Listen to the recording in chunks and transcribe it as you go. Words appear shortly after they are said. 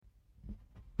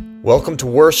Welcome to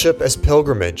Worship as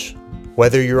Pilgrimage.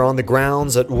 Whether you're on the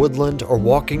grounds at Woodland or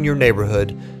walking your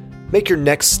neighborhood, make your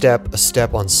next step a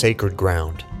step on sacred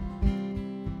ground.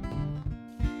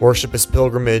 Worship as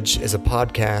Pilgrimage is a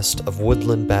podcast of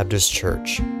Woodland Baptist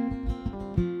Church.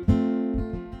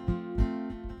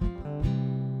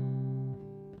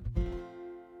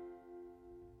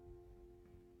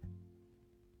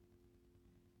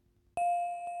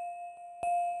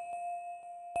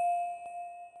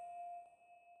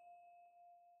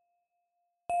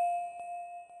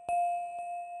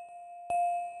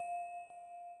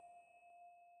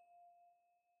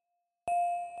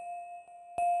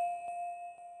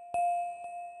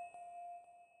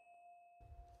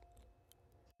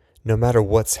 No matter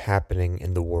what's happening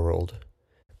in the world,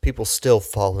 people still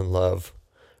fall in love.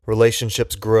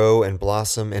 Relationships grow and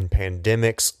blossom in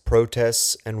pandemics,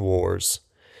 protests, and wars.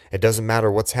 It doesn't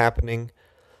matter what's happening,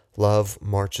 love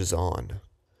marches on.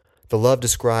 The love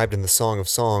described in the Song of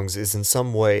Songs is in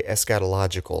some way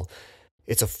eschatological.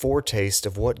 It's a foretaste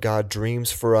of what God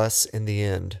dreams for us in the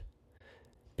end,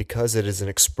 because it is an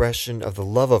expression of the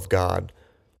love of God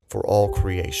for all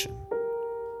creation.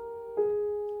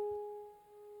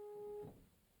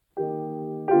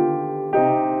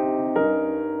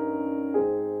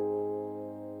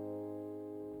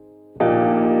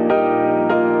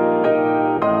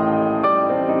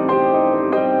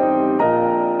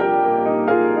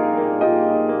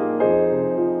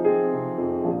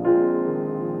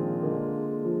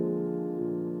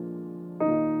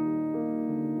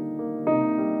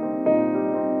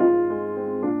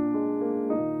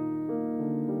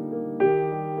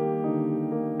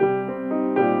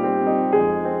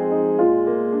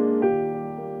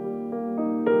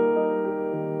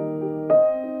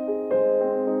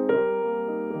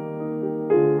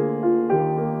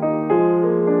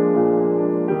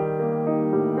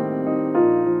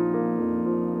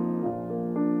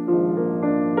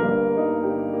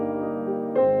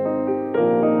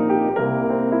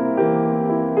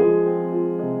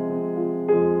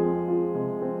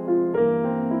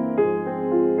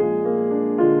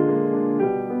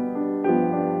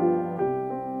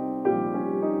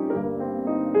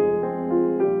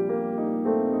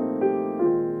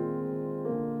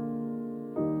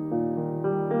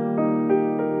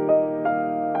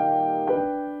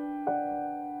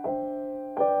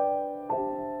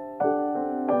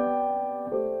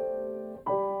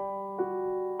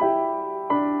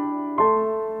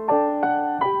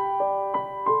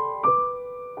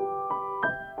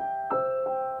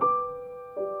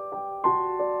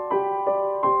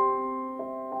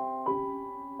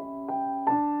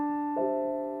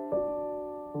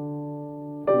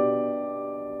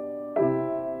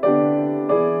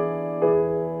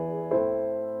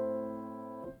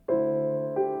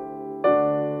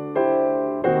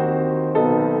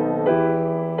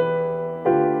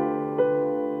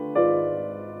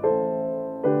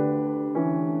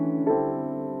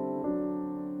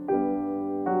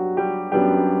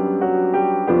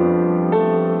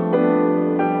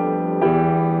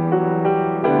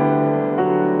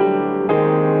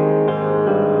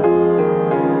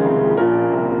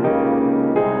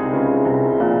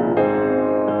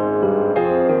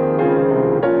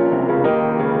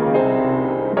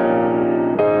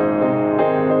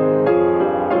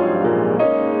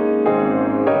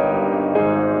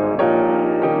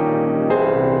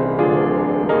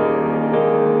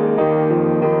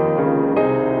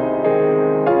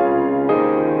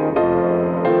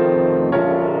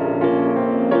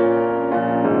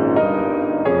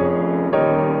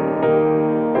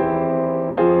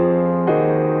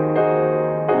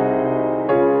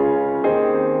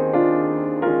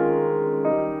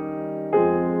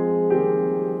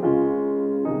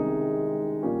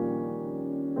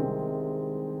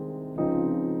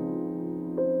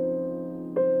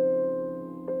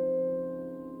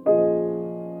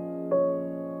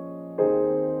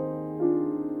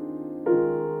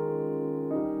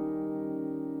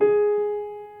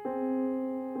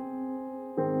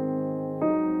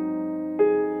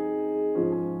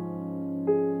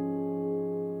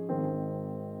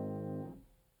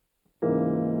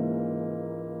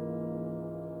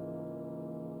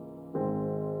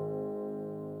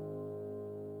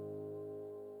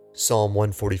 Psalm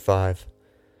 145.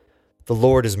 The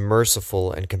Lord is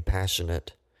merciful and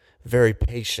compassionate, very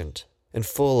patient, and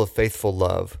full of faithful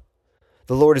love.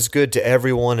 The Lord is good to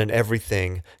everyone and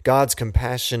everything. God's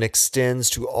compassion extends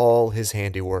to all his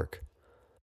handiwork.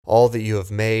 All that you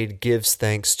have made gives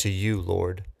thanks to you,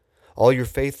 Lord. All your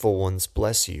faithful ones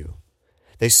bless you.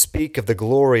 They speak of the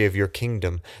glory of your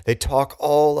kingdom. They talk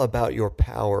all about your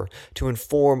power, to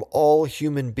inform all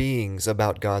human beings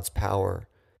about God's power.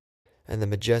 and the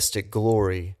majestic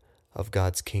glory of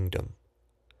God's kingdom.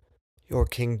 Your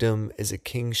kingdom is a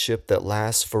kingship that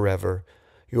lasts forever.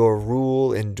 Your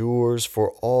rule endures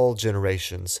for all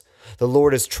generations. The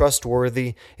Lord is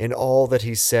trustworthy in all that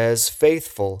he says,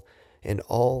 faithful in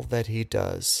all that he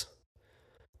does.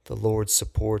 The Lord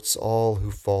supports all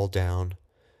who fall down,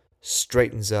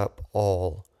 straightens up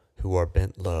all who are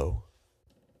bent low.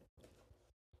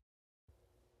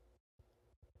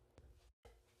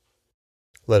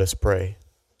 Let us pray.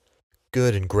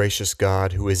 Good and gracious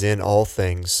God, who is in all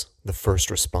things the first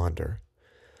responder.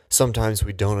 Sometimes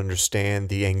we don't understand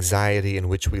the anxiety in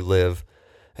which we live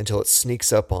until it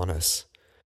sneaks up on us,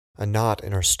 a knot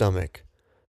in our stomach,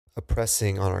 a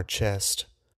pressing on our chest,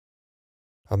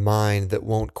 a mind that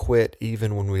won't quit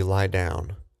even when we lie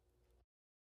down.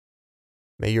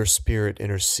 May your Spirit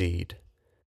intercede,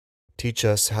 teach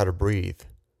us how to breathe,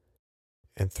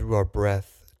 and through our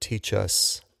breath teach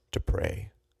us to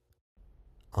pray.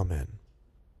 Amen.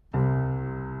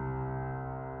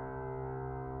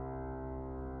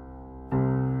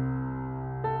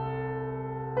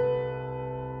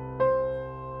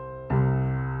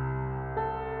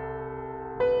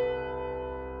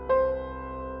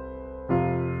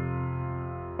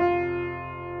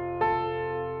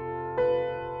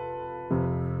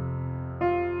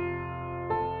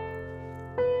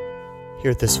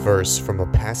 Hear this verse from A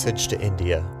Passage to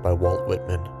India by Walt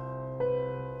Whitman.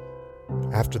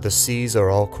 After the seas are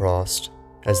all crossed,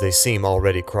 as they seem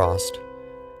already crossed,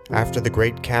 after the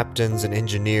great captains and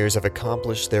engineers have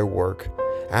accomplished their work,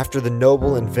 after the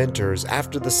noble inventors,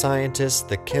 after the scientist,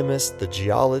 the chemist, the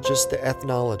geologist, the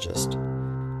ethnologist,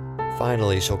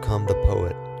 finally shall come the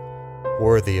poet,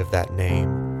 worthy of that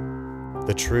name.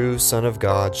 The true Son of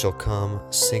God shall come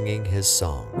singing his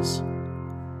songs.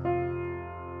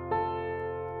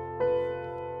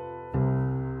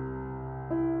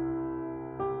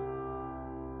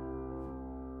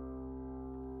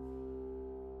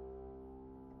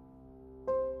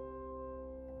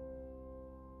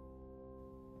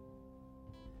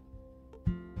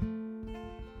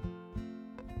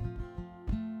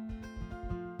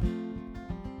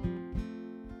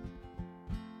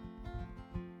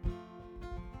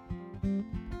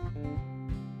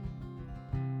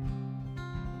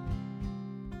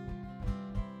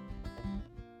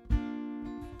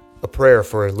 A prayer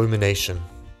for illumination.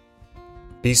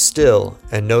 Be still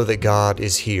and know that God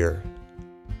is here.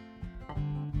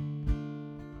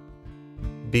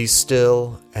 Be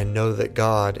still and know that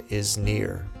God is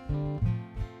near.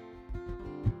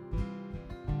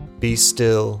 Be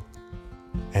still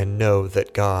and know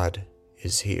that God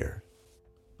is here.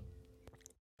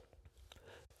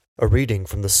 A reading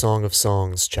from the Song of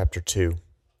Songs, chapter 2.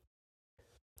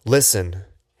 Listen,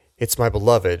 it's my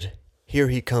beloved. Here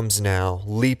he comes now,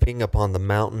 leaping upon the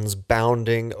mountains,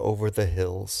 bounding over the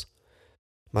hills.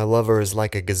 My lover is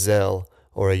like a gazelle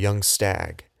or a young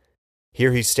stag.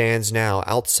 Here he stands now,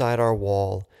 outside our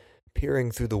wall, peering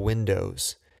through the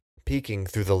windows, peeking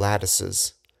through the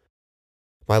lattices.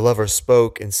 My lover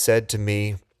spoke and said to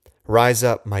me, Rise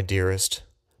up, my dearest,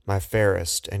 my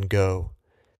fairest, and go.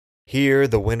 Here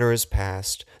the winter is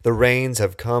past, the rains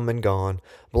have come and gone,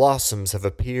 blossoms have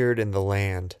appeared in the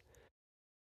land.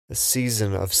 The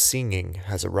season of singing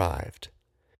has arrived,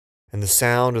 and the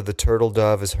sound of the turtle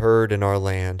dove is heard in our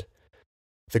land.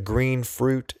 The green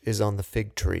fruit is on the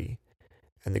fig tree,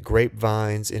 and the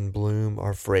grapevines in bloom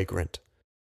are fragrant.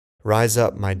 Rise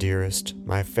up, my dearest,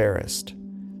 my fairest,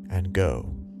 and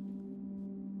go.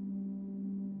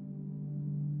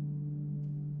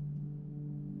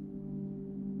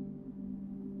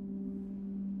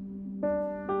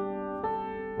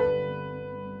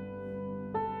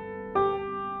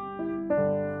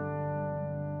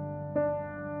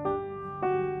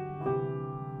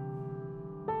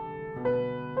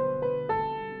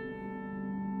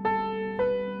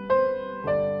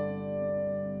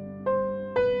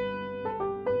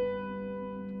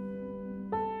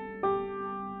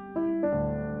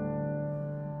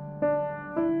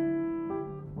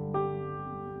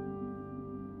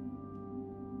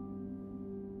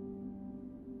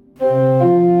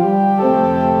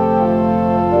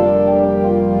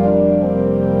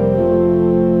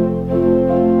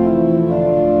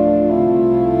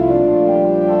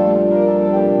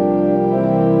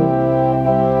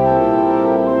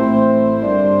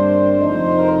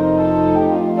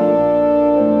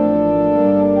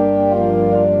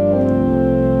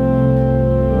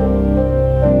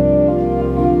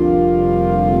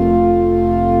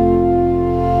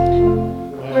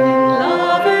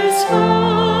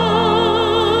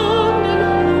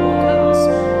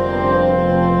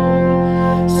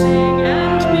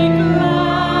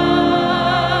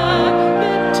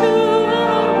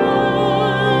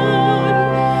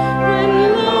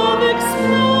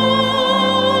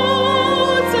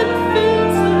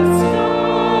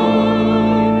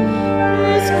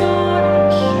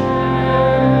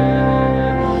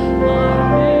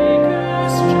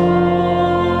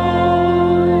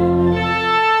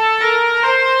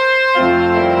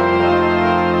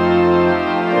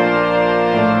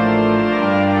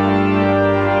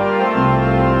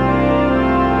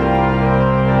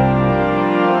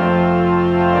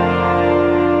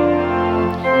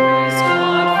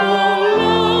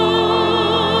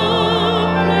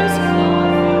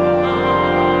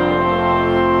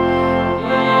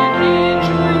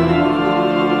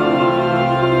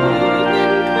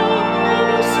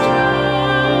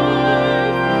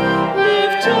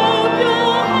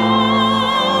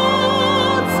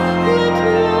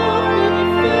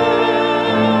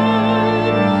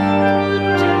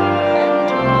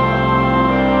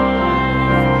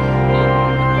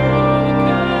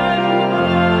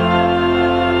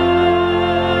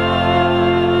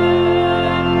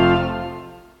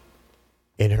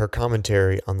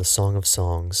 commentary on the Song of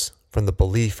Songs from the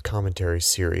Belief Commentary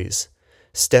series,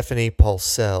 Stephanie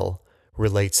Paulsell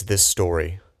relates this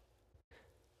story.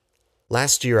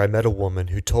 Last year I met a woman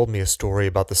who told me a story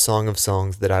about the Song of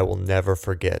Songs that I will never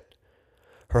forget.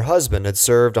 Her husband had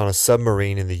served on a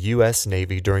submarine in the U.S.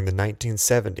 Navy during the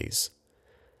 1970s.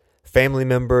 Family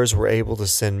members were able to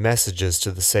send messages to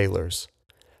the sailors,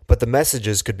 but the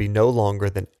messages could be no longer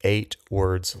than 8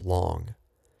 words long.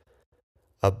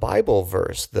 A Bible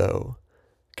verse, though,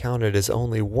 counted as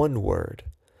only 1 word,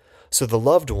 so the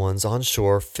loved ones on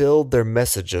shore filled their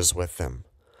messages with them.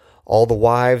 All the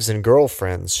wives and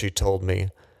girlfriends, she told me,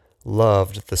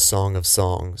 loved the Song of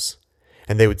Songs,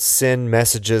 and they would send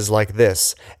messages like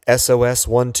this, SOS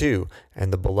 1-2,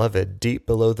 and the beloved deep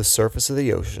below the surface of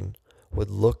the ocean would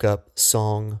look up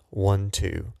Song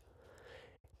 1-2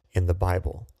 in the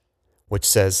Bible, which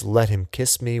says, "Let him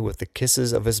kiss me with the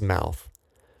kisses of his mouth."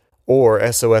 Or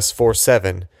SOS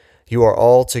 4-7, "You are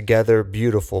altogether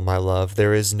beautiful, my love,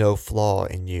 there is no flaw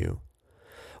in you."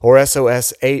 Or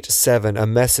SOS 8-7, a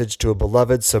message to a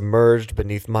beloved submerged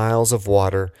beneath miles of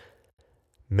water,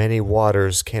 "Many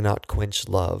waters cannot quench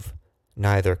love,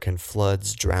 neither can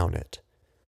floods drown it."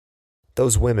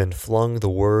 Those women flung the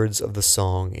words of the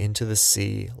song into the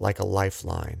sea like a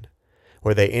lifeline,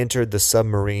 where they entered the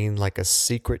submarine like a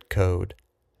secret code.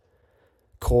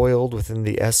 Coiled within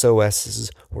the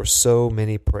SOSs were so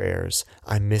many prayers.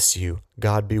 "I miss you.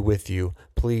 God be with you.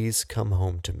 Please come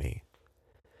home to me."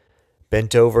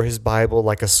 Bent over his Bible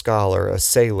like a scholar, a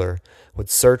sailor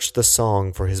would search the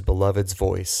song for his beloved's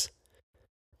voice.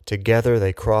 Together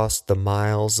they crossed the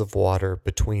miles of water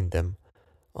between them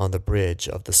on the bridge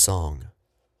of the song.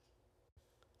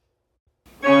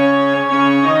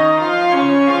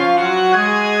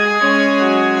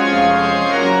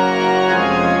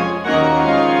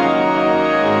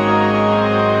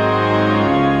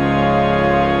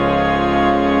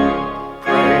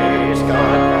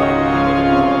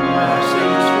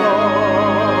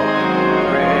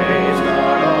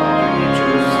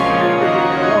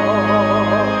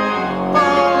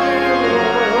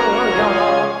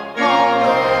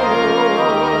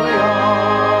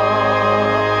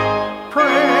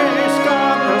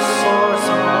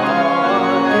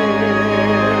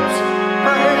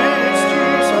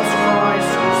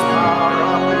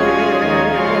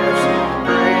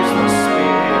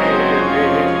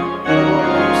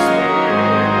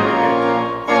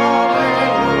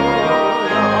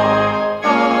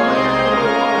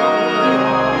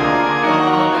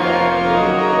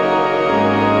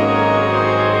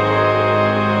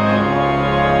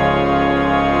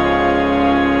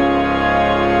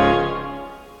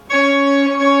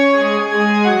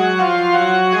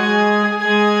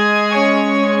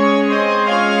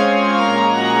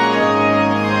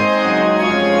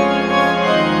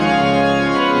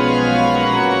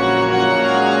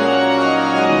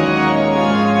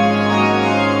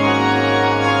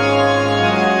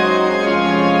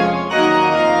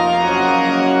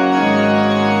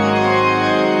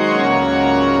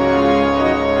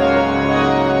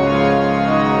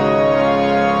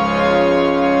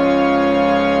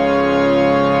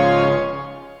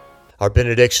 Our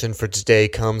benediction for today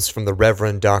comes from the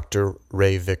Reverend Dr.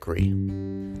 Ray Vickery.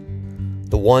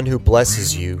 The one who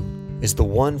blesses you is the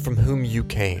one from whom you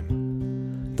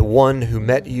came, the one who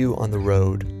met you on the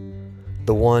road,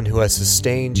 the one who has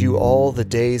sustained you all the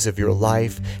days of your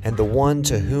life, and the one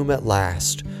to whom at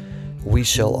last we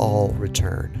shall all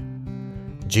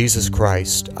return. Jesus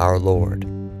Christ our Lord.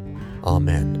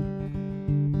 Amen.